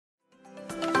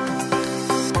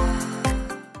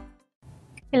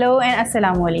Hello and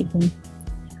Assalamu alaikum.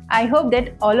 I hope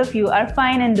that all of you are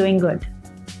fine and doing good.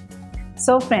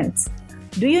 So friends,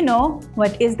 do you know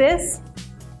what is this?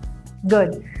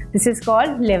 Good. This is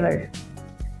called liver.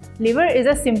 Liver is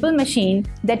a simple machine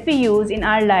that we use in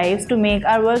our lives to make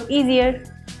our work easier.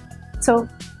 So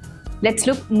let's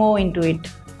look more into it.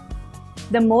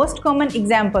 The most common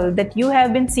example that you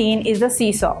have been seen is the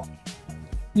seesaw.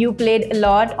 You played a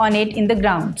lot on it in the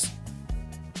grounds.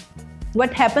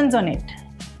 What happens on it?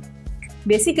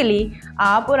 Basically,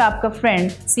 आप और आपका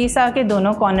friend सीसा के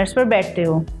दोनों corners पर बैठते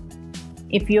हो.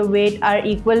 If your weight are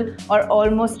equal or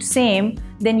almost same,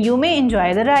 then you may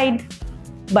enjoy the ride.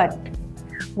 But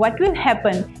what will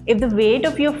happen if the weight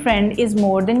of your friend is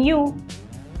more than you?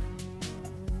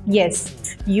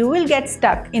 Yes, you will get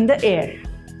stuck in the air.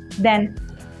 Then,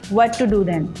 what to do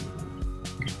then?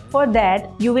 For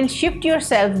that, you will shift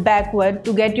yourself backward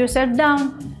to get yourself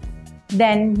down.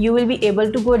 Then you will be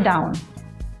able to go down.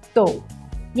 तो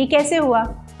ये कैसे हुआ?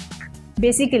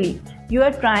 Basically, you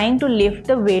are trying to lift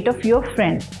the weight of your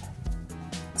friend.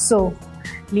 So,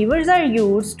 levers are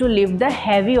used to lift the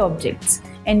heavy objects,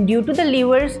 and due to the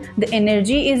levers, the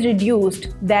energy is reduced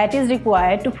that is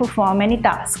required to perform any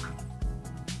task.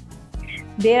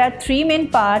 There are three main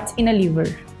parts in a lever.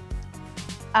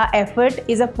 A effort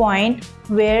is a point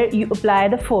where you apply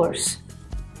the force.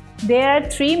 There are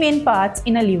three main parts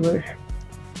in a lever.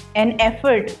 An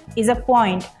effort is a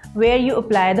point where you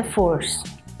apply the force.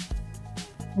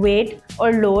 Weight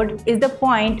or load is the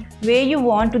point where you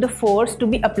want the force to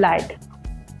be applied.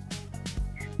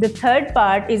 The third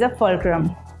part is a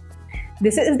fulcrum.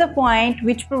 This is the point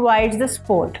which provides the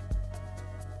support.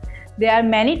 There are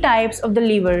many types of the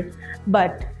lever,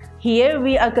 but here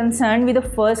we are concerned with the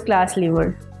first class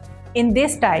lever. In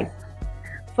this type,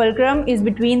 fulcrum is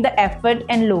between the effort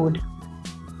and load.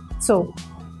 So,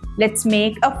 let's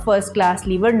make a first class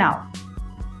lever now.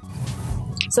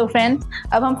 So friends,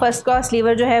 अब हम first class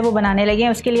lever जो है वो बनाने लगे हैं.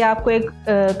 उसके लिए आपको एक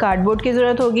कार्डबोर्ड की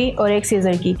ज़रूरत होगी और एक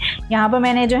सीज़र की. यहाँ पर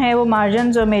मैंने जो है वो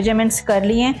मार्जिन्स और मेजरमेंट्स कर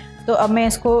लिए हैं. तो अब मैं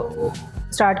इसको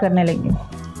स्टार्ट करने लगी हूँ.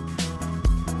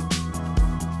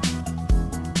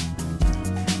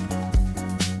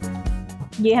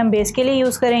 ये हम बेस के लिए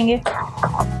यूज़ करेंगे.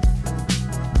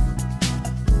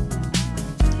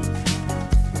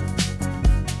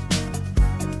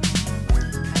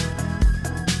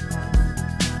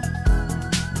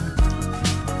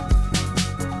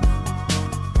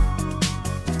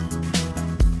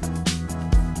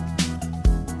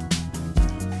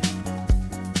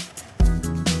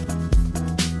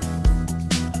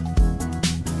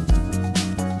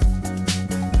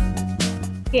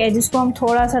 एजेस को हम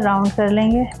थोड़ा सा राउंड कर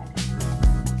लेंगे.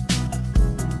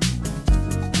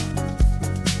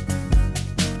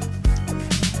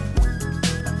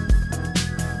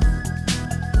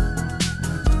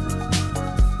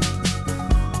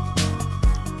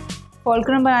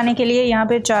 फुलक्रम बनाने के लिए यहाँ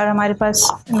पे 4 हमारे पास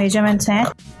मेजरमेंट्स हैं.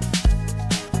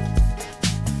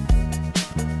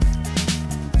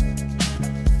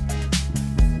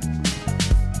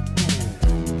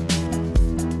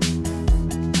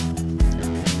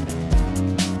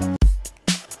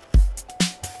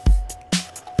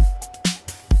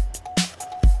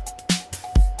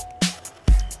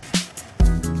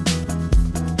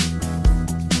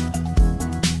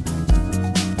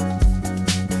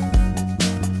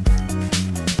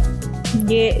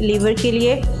 ये लीवर के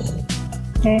लिए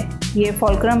है. ये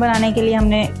फुलक्रम बनाने के लिए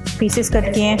हमने पीसेस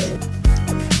कट किए हैं.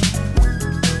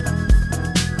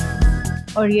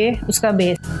 और ये उसका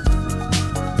बेस.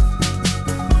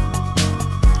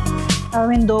 अब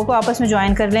हम इन दो को आपस में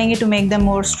ज्वाइन कर लेंगे to make them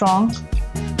more strong.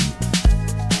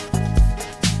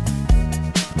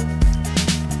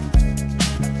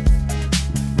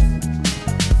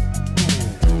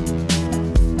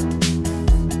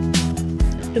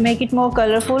 To make it more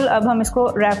colorful, अब हम इसको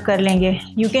रैप कर लेंगे.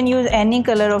 You can use any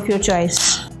color of your choice.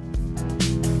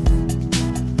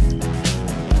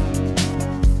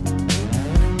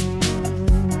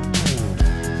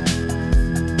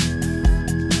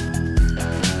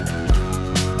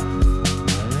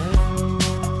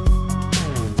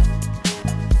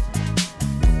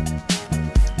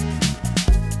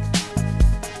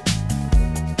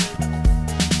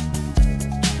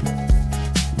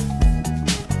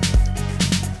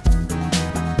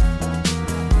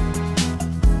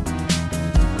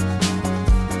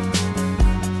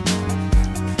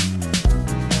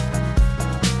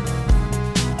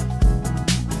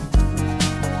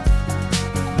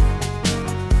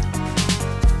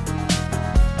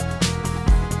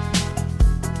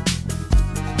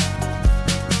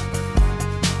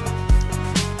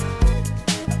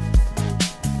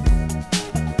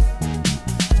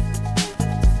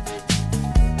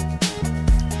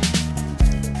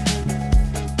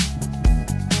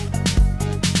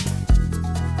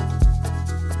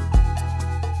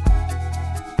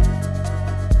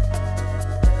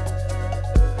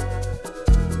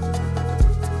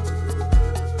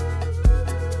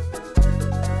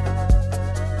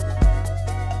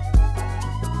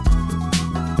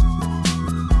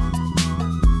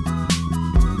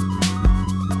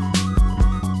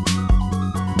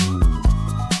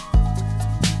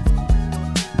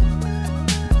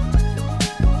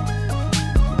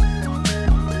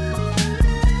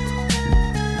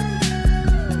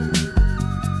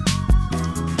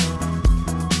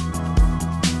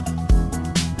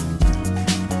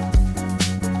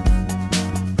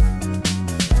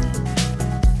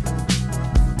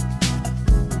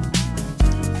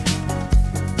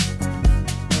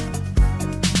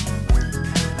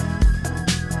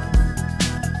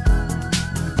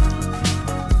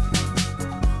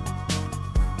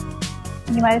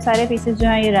 ये हमारे सारे पीसेस जो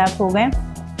हैं ये रैप हो गए।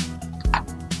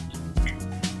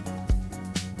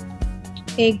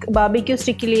 एक बारबेक्यू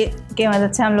स्टिक के लिए की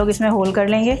मदद से हम लोग इसमें होल कर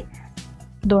लेंगे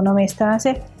दोनों में इस तरह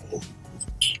से।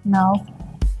 Now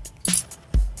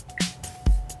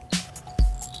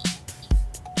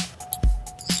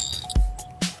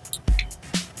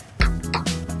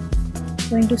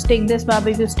going to stick this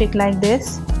barbecue stick like this.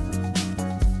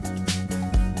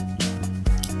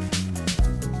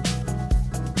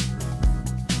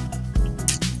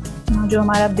 जो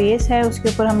हमारा बेस है उसके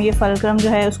ऊपर हम ये फलक्रम जो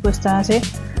है उसको इस तरह से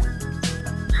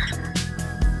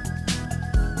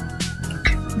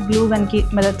ग्लू गन की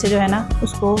मदद से जो है ना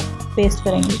उसको पेस्ट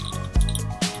करेंगे।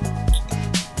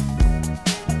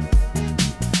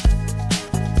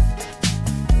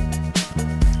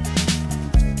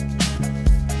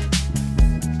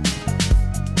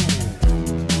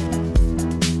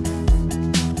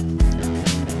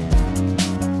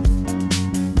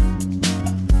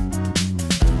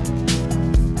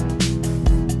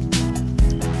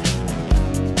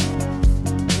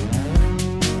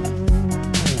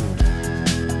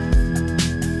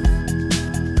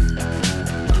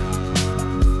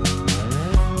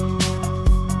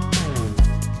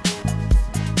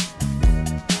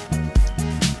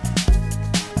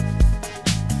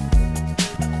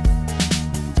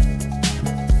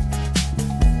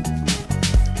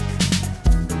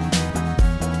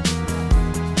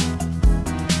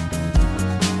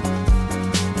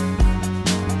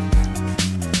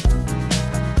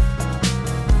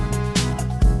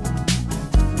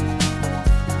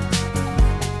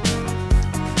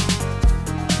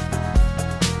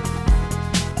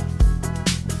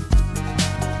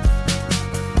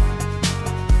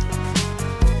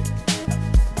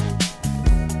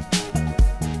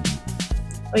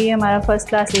 और ये हमारा फर्स्ट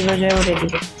क्लास लीवर जो है वो रेडी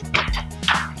है।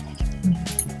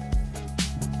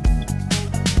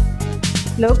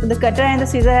 Look, the cutter and the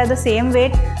scissor have the same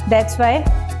weight, that's why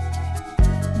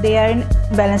they are in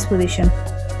balanced position.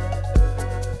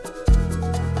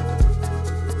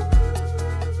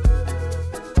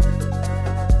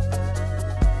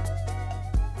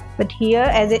 But here,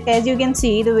 as you can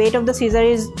see, the weight of the scissor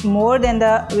is more than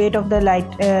the weight of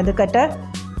the cutter.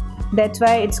 That's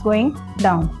why it's going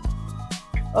down.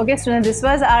 Okay students, this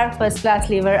was our first class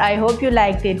lever. I hope you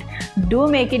liked it. Do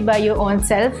make it by your own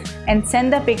self and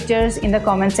send the pictures in the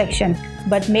comment section.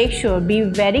 But make sure be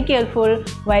very careful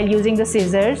while using the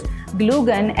scissors, glue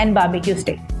gun and barbecue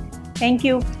stick. Thank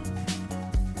you.